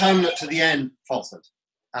a determinate to the n falsehood.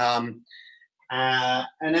 And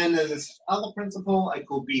then there's this other principle I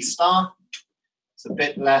call b star. It's a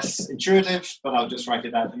bit less intuitive, but I'll just write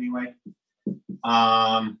it out anyway.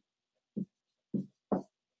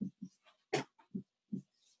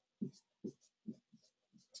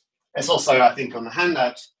 It's also, I think, on the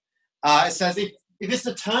handout. It says if it's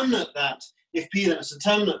determinate that if P, then it's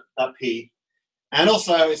determinate that P, And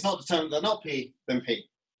also, it's not determined that not P, then P.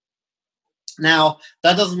 Now,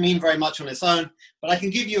 that doesn't mean very much on its own, but I can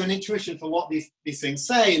give you an intuition for what these things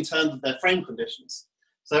say in terms of their frame conditions.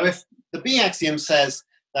 So if the B axiom says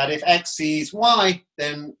that if X sees Y,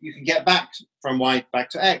 then you can get back from Y back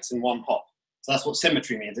to X in one hop. So that's what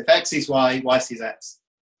symmetry means. If X sees Y, Y sees X.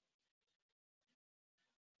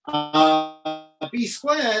 B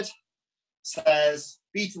squared says,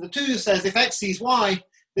 B to the 2 says if X sees Y,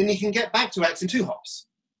 then you can get back to X in 2 hops.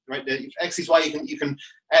 Right? If X sees Y,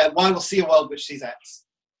 Y will see a world which sees X.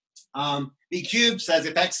 B cubed says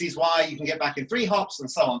if X sees Y, you can get back in 3 hops, and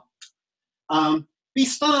so on. B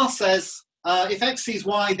star says if X sees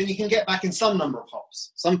Y, then you can get back in some number of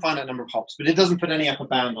hops, some finite number of hops, but it doesn't put any upper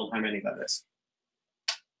bound on how many that is.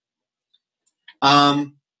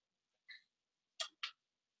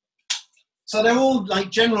 So they're all like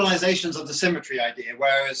generalizations of the symmetry idea,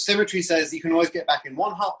 whereas symmetry says you can always get back in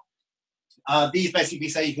 1 hop. These basically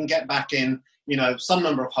say you can get back in, some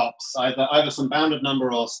number of hops, either some bounded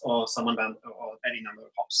number or some unbounded or any number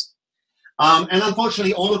of hops. And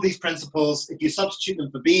unfortunately, all of these principles, if you substitute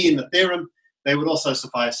them for B in the theorem, they would also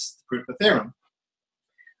suffice to prove the theorem.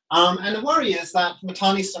 And the worry is that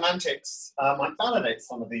Mittani semantics might validate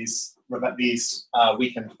some of these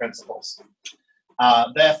weakened principles.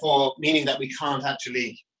 Therefore, meaning that we can't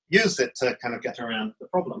actually use it to kind of get around the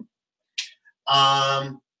problem.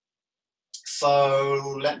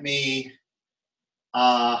 So let me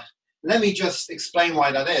just explain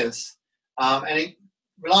why that is. And it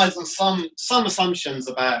relies on some assumptions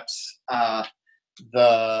about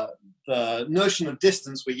the notion of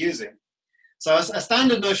distance we're using. So a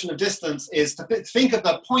standard notion of distance is to think of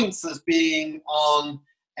the points as being on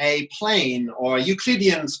a plane or a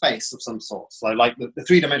Euclidean space of some sort. So like the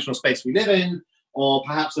 3-dimensional space we live in, or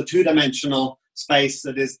perhaps a 2-dimensional space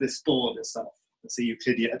that is this board itself. It's a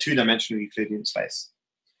 2-dimensional Euclidean space.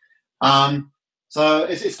 So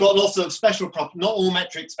it's got lots of special properties. Not all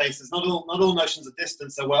metric spaces, not all notions of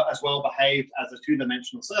distance are as well behaved as a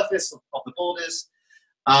 2-dimensional surface of the board is.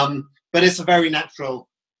 But it's a very natural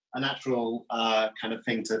kind of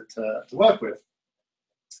thing to work with.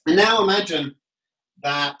 And now imagine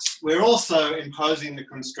that we're also imposing the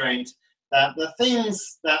constraint that the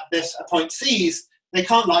things that this point sees, they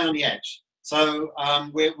can't lie on the edge. So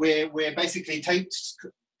we're basically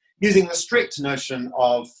using the strict notion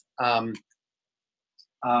of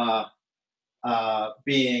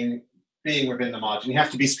being within the margin. You have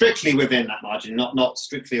to be strictly within that margin, not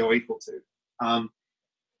strictly or equal to.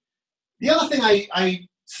 The other thing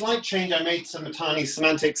slight change I made to Mittani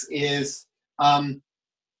semantics is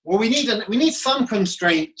well, we need some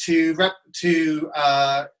constraint to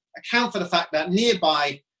account for the fact that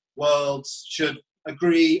nearby worlds should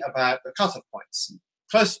agree about the cutoff points.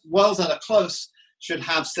 Worlds that are close should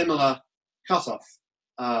have similar cutoff,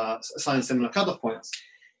 assign similar cutoff points.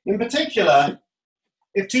 In particular,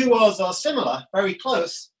 if 2 worlds are similar, very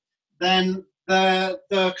close, then the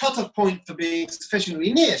cutoff point for being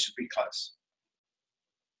sufficiently near should be close.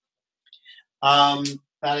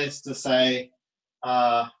 That is to say,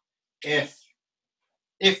 if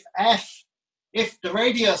the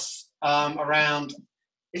radius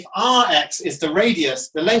if Rx is the radius,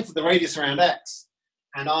 the length of the radius around X,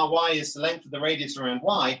 and Ry is the length of the radius around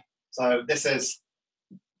Y, so this is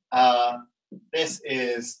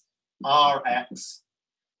Rx,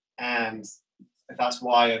 and if that's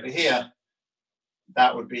Y over here,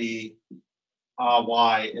 that would be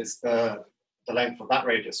Ry is the length of that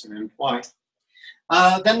radius around Y.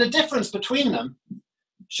 Then the difference between them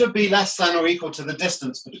should be less than or equal to the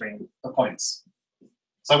distance between the points.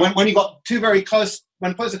 So when you've got 2 very close,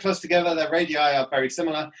 when points are close together, their radii are very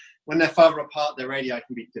similar. When they're further apart, their radii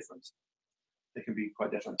can be different. They can be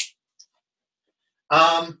quite different.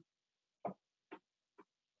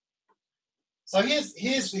 So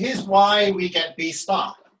here's why we get B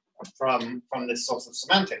star from this sort of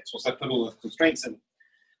semantics, once I put all the constraints in.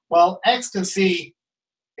 Well, X it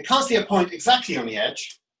can't see a point exactly on the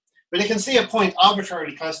edge, but it can see a point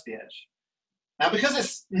arbitrarily close to the edge. Now, because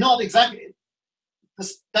it's not exactly,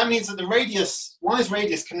 that means that the radius, Y's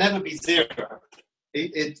radius can never be 0.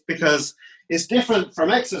 Because it's different from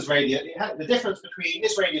X's radius. The difference between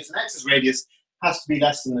its radius and X's radius has to be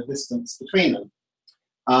less than the distance between them.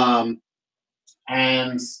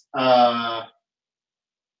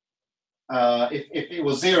 If it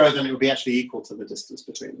was 0, then it would be actually equal to the distance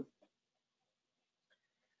between them.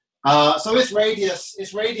 So its radius,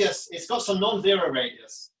 it's got some non-zero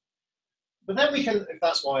radius. But then we can, if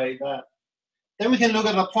that's Y, then we can look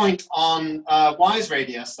at a point on Y's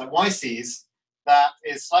radius that Y sees that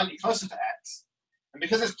is slightly closer to X. And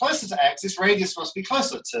because it's closer to X, its radius must be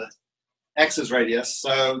closer to x's radius,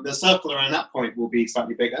 so the circle around that point will be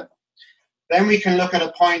slightly bigger. Then we can look at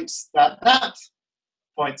a point that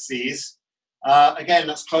point sees. Again,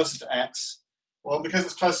 that's closer to x. Well, because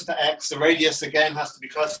it's closer to x, the radius again has to be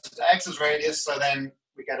closer to x's radius, so then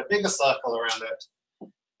we get a bigger circle around it,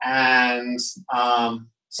 and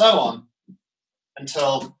so on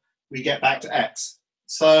until we get back to x.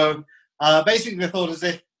 So basically the thought is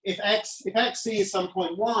if x sees some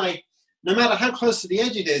point y, no matter how close to the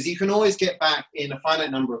edge it is, you can always get back in a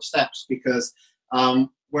finite number of steps, because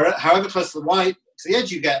however close to the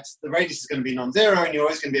edge you get, the radius is going to be non-zero, and you're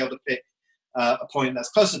always going to be able to pick a point that's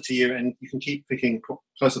closer to you, and you can keep picking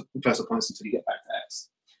closer points until you get back to x.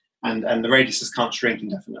 And the radiuses can't shrink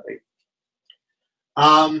indefinitely.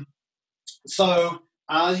 So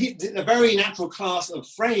a very natural class of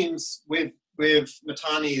frames with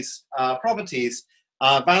Mittani's properties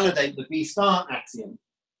validate the B star axiom.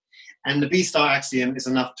 And the B star axiom is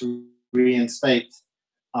enough to reinstate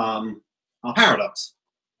our paradox.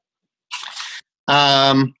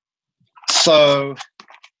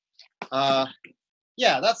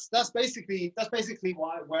 Yeah, that's basically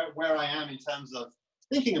where I am in terms of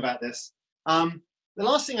thinking about this. The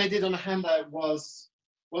last thing I did on the handout was,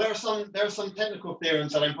 well, there are some technical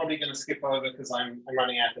theorems that I'm probably going to skip over because I'm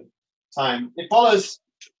running out of time. It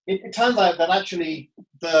turns out that actually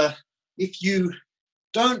if you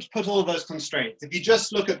don't put all of those constraints, if you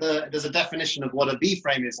just look at there's a definition of what a B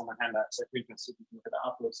frame is on the handout, so if you're interested, you can look at that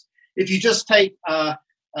afterwards. If you just take the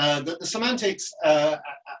semantics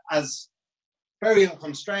as very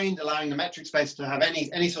unconstrained, allowing the metric space to have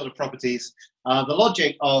any sort of properties, the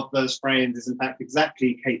logic of those frames is in fact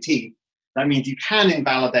exactly KT. That means you can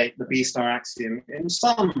invalidate the B star axiom in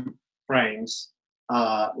some frames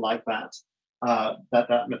like that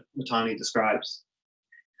Mittani describes.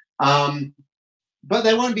 But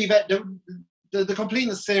there won't be the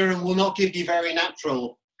completeness theorem will not give you very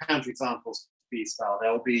natural counterexamples to B star.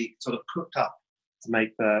 They'll be sort of cooked up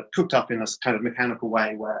in a kind of mechanical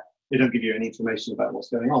way where they don't give you any information about what's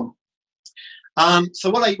going on.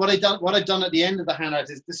 So what I've done at the end of the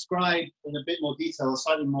handout is describe in a bit more detail a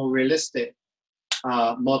slightly more realistic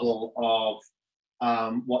model of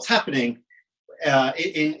what's happening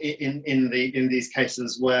in these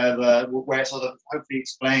cases where it sort of hopefully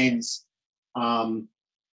explains how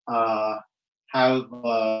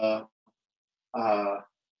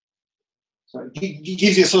it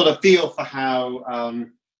gives you a sort of feel for how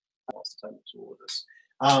what's the term toward us.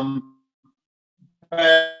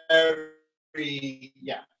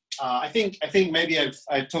 I think maybe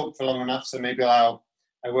I've talked for long enough, so maybe I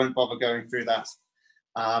won't bother going through that.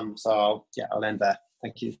 So I'll end there.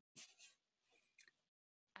 Thank you.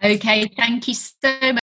 Okay, thank you so much.